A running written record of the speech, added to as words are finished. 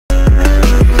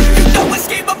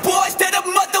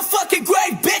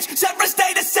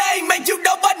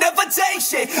take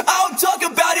shit. I don't talk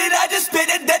about it, I just spit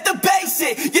it at the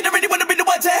basic. You don't really wanna be the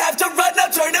one to have to